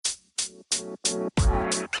Hi,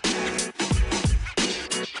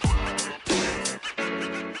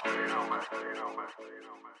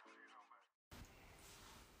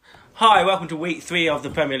 welcome to week 3 of the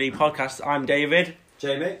Premier League podcast. I'm David.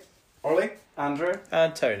 Jamie. Ollie. Andrew.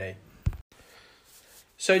 And Tony.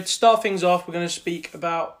 So to start things off, we're going to speak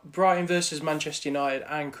about Brighton versus Manchester United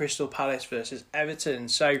and Crystal Palace versus Everton.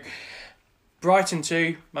 So Brighton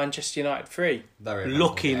 2, Manchester United 3. Very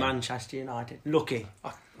Lucky Manchester United. Lucky.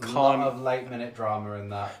 I A lot can't. of late minute drama in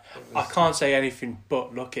that. I can't say anything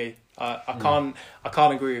but lucky. I can't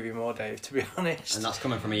agree with you more, Dave. To be honest. And that's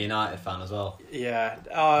coming from a United fan as well. Yeah.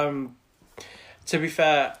 To be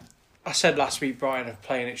fair, I said last week Brighton are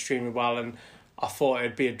playing extremely well, and I thought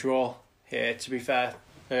it'd be a draw here. To be fair,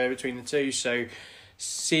 between the two, so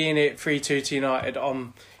seeing it 3-2 to United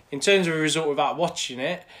in terms of a result without watching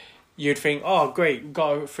it, you'd think, oh great, we've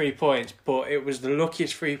got 3 points, but it was the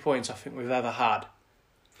luckiest 3 points I think we've ever had.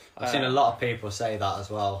 I've seen a lot of people say that as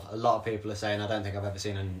well. A lot of people are saying, I don't think I've ever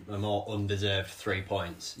seen a more undeserved 3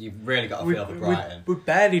 points. You've really got to feel for Brighton. We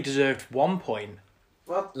barely deserved 1 point.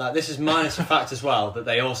 Well, Like, this is minus the fact as well that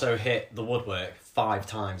they also hit the woodwork 5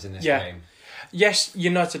 times in this game. Yes,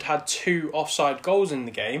 United had 2 offside goals in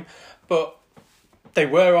the game, but they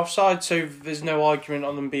were offside, so there's no argument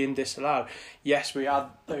on them being disallowed. Yes, we had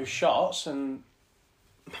those shots,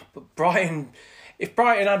 but Brighton, if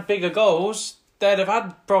Brighton had bigger goals, they'd have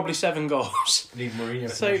had probably 7 goals. Leave Mourinho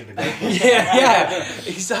So, to measure the goal. yeah,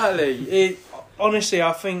 exactly. Honestly,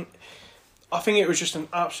 I think it was just an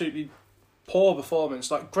absolutely poor performance.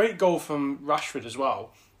 Like, great goal from Rashford as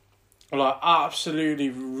well. Like, absolutely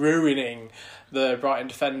ruining the Brighton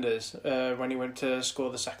defenders when he went to score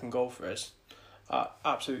the second goal for us.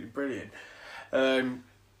 Absolutely brilliant.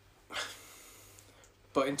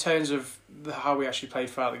 But in terms of how we actually played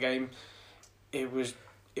throughout the game, it was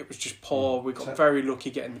just poor. We got very lucky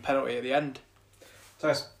getting the penalty at the end. So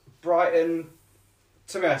it's Brighton,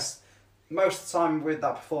 to be honest, most of the time with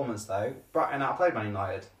that performance though, Brighton outplayed Man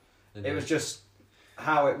United. It was just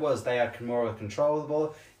how it was. They had more of control of the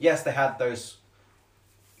ball. Yes, they had those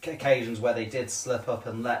occasions where they did slip up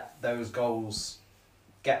and let those goals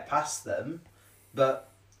get past them, but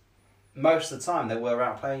most of the time they were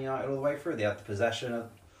outplaying United all the way through. They had the possession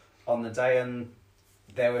on the day, and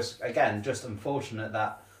there was, again, just unfortunate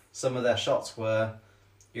that some of their shots were,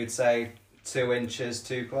 you'd say, 2 inches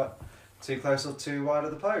too close or too wide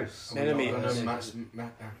of the post. We're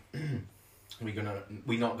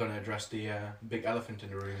not gonna address the big elephant in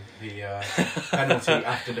the room, the penalty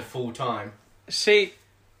after the full time. See,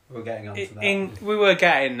 We're getting on to that. we were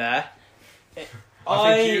getting there.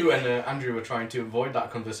 I think you and Andrew were trying to avoid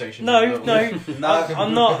that conversation. No, No.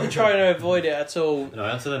 I'm not trying to avoid it at all. No,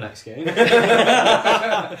 on to the next game.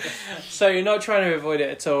 So you're not trying to avoid it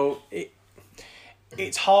at all.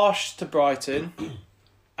 It's harsh to Brighton,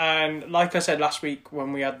 and like I said last week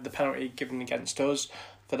when we had the penalty given against us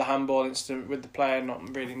for the handball incident with the player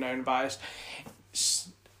not really known about us.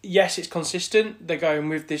 Yes, it's consistent. They're going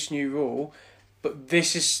with this new rule, but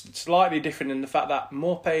this is slightly different in the fact that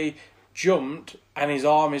Maupay jumped and his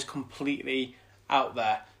arm is completely out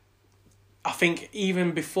there. I think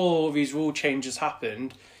even before these rule changes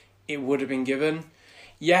happened, it would have been given.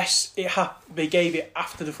 Yes, they gave it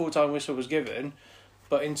after the full-time whistle was given,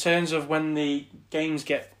 but in terms of when the games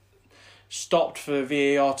get stopped for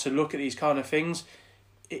VAR to look at these kind of things,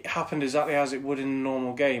 it happened exactly as it would in a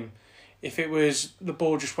normal game. If it was the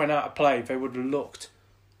ball just went out of play, they would have looked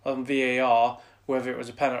on VAR whether it was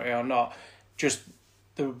a penalty or not. Just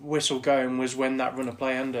the whistle going was when that run of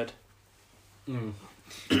play ended. You've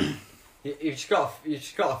just got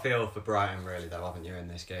a feel for Brighton, really, though, haven't you, in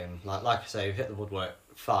this game? Like I say, you've hit the woodwork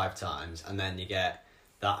 5 times, and then you get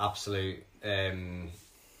that absolute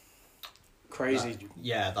Crazy.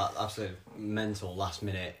 that absolute mental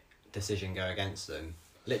last-minute decision go against them.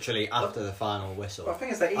 Literally after the final whistle. But I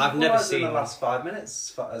think it's they I've never equalised in seen the last 5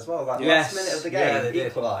 minutes as well. Like Yes. last minute of the Yeah, they game, did.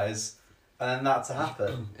 equalise, and then that to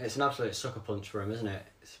happen. It's an absolute sucker punch for him, isn't it?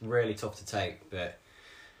 It's really tough to take, but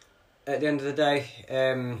at the end of the day,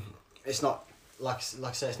 it's not like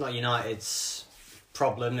I say, it's not United's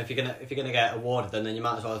problem. If you're gonna get awarded, then you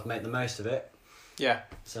might as well make the most of it. Yeah.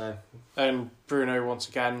 So And Bruno once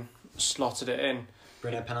again slotted it in.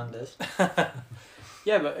 Bruno Fernandes.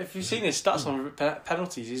 Yeah, but if you've seen his stats on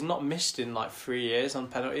penalties, he's not missed in like 3 years on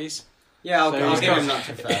penalties. Yeah, So I'll he's give got- him that,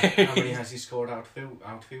 to be fair. How many has he scored outfield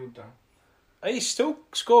now? He's still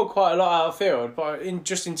scored quite a lot out of field, but in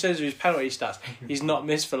terms of his penalty stats, he's not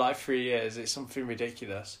missed for like 3 years. It's something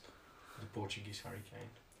ridiculous. The Portuguese Harry Kane.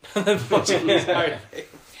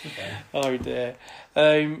 Oh dear.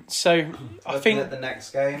 So I Looking think at the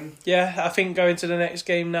next game. I think going to the next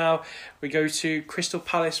game now, we go to Crystal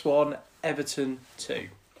Palace 1, Everton 2.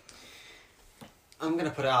 I'm going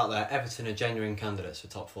to put it out there. Everton are genuine candidates for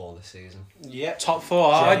top 4 this season. Yep. Top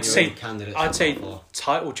 4, I'd Genuine say candidates I'd for say top 4.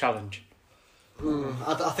 title challenge.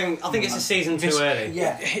 I think it's a season too early.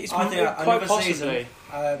 Yeah, It's I think quite another possibly. season.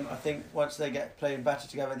 I think once they get playing better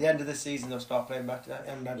together, at the end of this season they'll start playing better,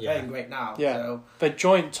 and they're Yeah. playing great now. Yeah. So, They're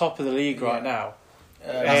joint top of the league right Yeah. now.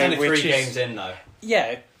 That's only which 3 is- games in though.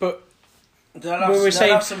 Yeah, but they'll We were they'll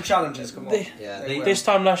saying- have some challenges come up. the- Yeah, They will. this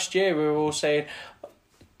time last year we were all saying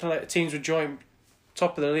teams were joint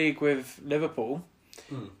top of the league with Liverpool.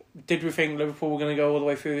 Hmm. Did we think Liverpool were going to go all the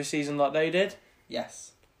way through the season like they did? Yes.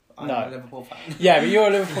 I'm No. a Liverpool fan. Yeah, but you're a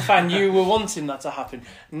Liverpool fan. You were wanting that to happen.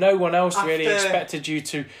 No one else really After- expected you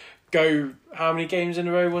to go. How many games in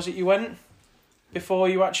a row was it you went before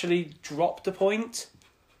you actually dropped a point?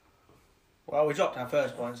 Well, we dropped our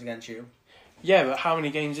first points against you. Yeah, but how many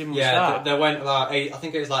games in was Yeah, that? they went about 8. I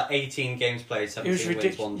think it was like 18 games played, 17 wins,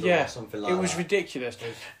 ridiculous. 1 draw, Yeah, something like it that. was ridiculous.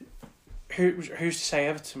 Who's to say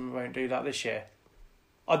Everton won't do that this year?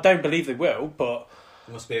 I don't believe they will, but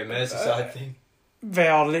It must be a Merseyside thing. they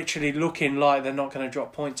are literally looking like they're not going to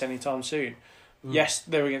drop points anytime soon. Mm. Yes,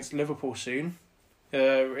 they're against Liverpool soon,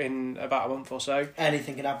 in about a month or so.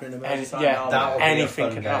 Anything can happen in the Any- Merseyside. yeah, derby. That'll be a anything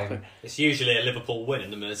fun can game. happen. It's usually a Liverpool win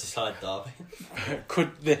in the Merseyside derby.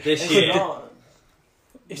 If This year,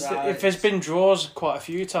 there's been draws quite a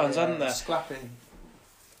few times, Yeah, hasn't there? Scrapping.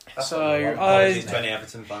 That's So, what we want. apologies to any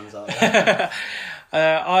Everton fans out there.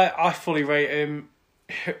 I fully rate him.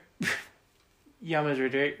 James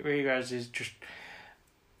Rodriguez is just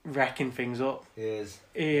wrecking things up. He is.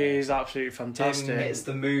 He is absolutely fantastic. It's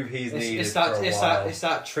the move he's needed It's for a while.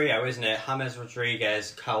 that trio, isn't it? James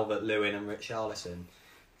Rodriguez, Calvert-Lewin, and Richarlison.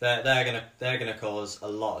 They're gonna cause a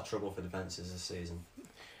lot of trouble for defences this season.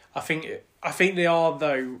 I think they are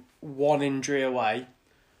though one injury away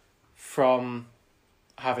from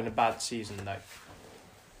having a bad season though.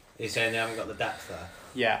 You're saying they haven't got the depth there.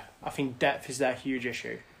 Yeah, I think depth is their huge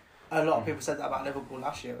issue. A lot of people said that about Liverpool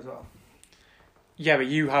last year as well. Yeah, but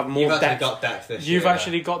you have more You've actually depth. got depth this year. You've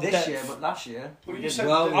actually got This depth. year, but last year. Well, we you didn't. said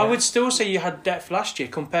Well, I would still say you had depth last year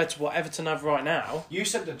compared to what Everton have right now. You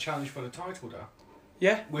said the challenge for the title, though.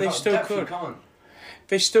 Yeah, Without they still depth, could. You can't.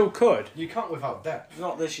 They still could. You can't without depth.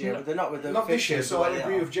 Not this year, but they're not with the Not this year. fixtures So the I way they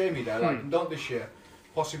agree are. with Jamie there. Like not this year,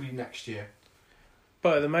 possibly next year.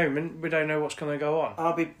 But at the moment, we don't know what's going to go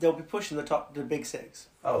on. They'll be pushing the big six.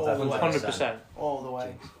 Oh, all the definitely. way. 100%. All the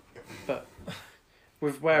way.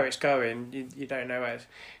 With where it's going, you don't know where it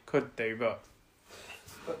could do, but...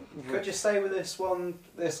 Could you say with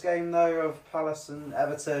this game though of Palace and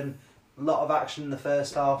Everton, a lot of action in the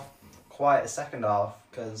first half, quiet second half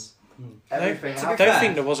because everything To be I happened. don't fair,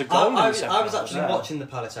 think there was a goal in the I second was half. actually Yeah. watching the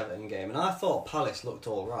Palace-Everton game, and I thought Palace looked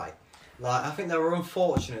all right. Like I think they were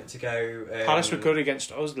unfortunate to go. Palace were good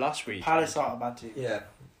against us last week. Palace aren't a bad team. Yeah,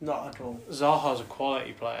 Not at all. Zaha's a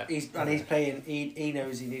quality player. He's playing. He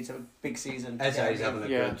knows he needs a big season. to Eze's get having a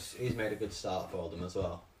Yeah. good. He's made a good start for them as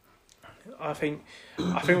well. I think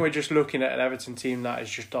we're just looking at an Everton team that is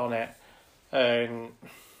just on it.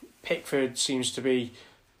 Pickford seems to be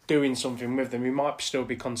doing something with them. He might still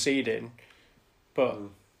be conceding, but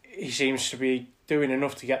he seems to be doing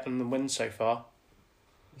enough to get them the win so far.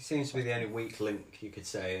 He seems to be the only weak link you could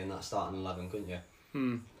say in that starting 11, couldn't you?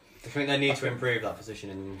 Hmm. I think they need to improve that position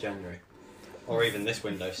in January, or even this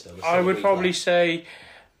window still. There's I still would weak probably left. say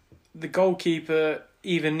the goalkeeper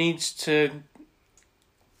either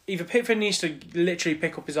Pickford needs to literally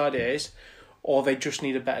pick up his ideas, or they just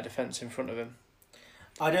need a better defence in front of him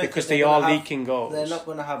I don't because think they they're are gonna have- leaking goals. They're not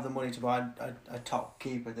going to have the money to buy a top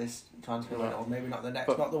keeper this transfer window, or maybe not the next.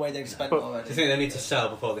 But- not the way they've spent but- Do already. you think they need to sell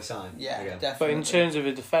before they sign? Yeah, again? But definitely. in terms of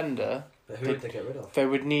a defender, But who would they get rid of? they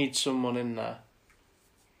would need someone in there.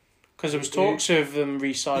 Because there was talks of them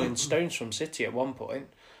re-signing Stones from City at one point,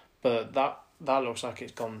 but that looks like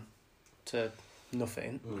it's gone to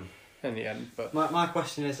nothing in the end. But My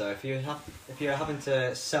question is though, if you're having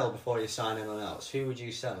to sell before you sign anyone else, who would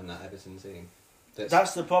you sell in that Everton team?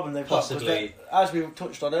 That's the problem they've possibly- got. 'Cause as we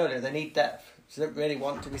touched on earlier, they need depth, so they don't really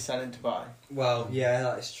want to be selling to buy. Well, yeah,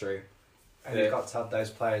 that is true. And you've got to have those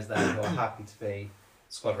players there who are happy to be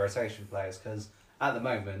squad rotation players because at the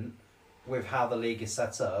moment, with how the league is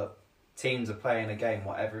set up, teams are playing a game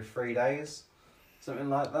every 3 days, something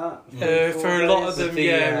like that. 3-4 for a lot of days? them,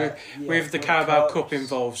 the, with the Carabao Cup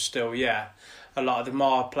involved still, yeah, a lot of them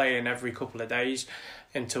are playing every couple of days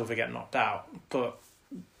until they get knocked out. But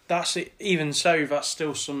that's it. Even so, that's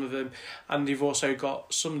still some of them, and you've also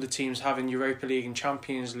got some of the teams having Europa League and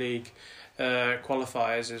Champions League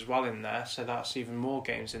qualifiers as well in there. So that's even more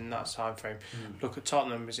games in that time frame. Look at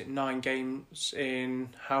Tottenham. Is it 9 games in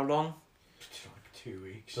how long? It's like 2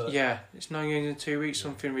 weeks. Yeah, it's 9 games in 2 weeks.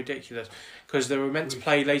 Something ridiculous, because they were meant to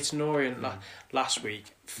play Leyton Orient last week,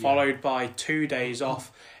 followed by 2 days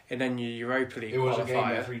off, and then your Europa League It was a qualifier.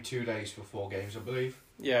 game every 2 days for 4 games, I believe.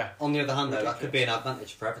 Yeah. On the other hand, though, that could be an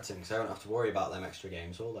advantage for Everton because they don't have to worry about them extra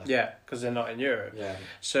games, will they? Yeah, because they're not in Europe. Yeah.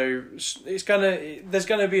 So there's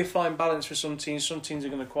gonna be a fine balance for some teams. Some teams are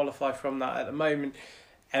going to qualify from that. At the moment,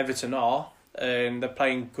 Everton are, and they're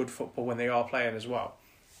playing good football when they are playing as well.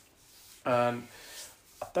 I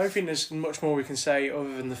don't think there's much more we can say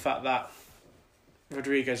other than the fact that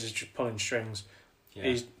Rodriguez is just pulling strings. Yeah.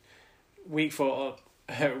 He's weak foot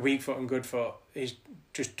and good foot. He's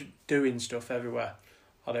just doing stuff everywhere.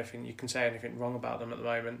 I don't think you can say anything wrong about them at the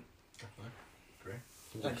moment.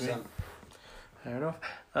 Definitely. 100%. Fair enough.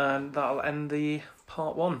 And that'll end the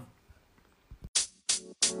part 1.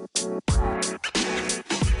 You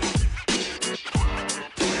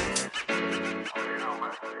know,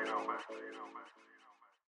 man.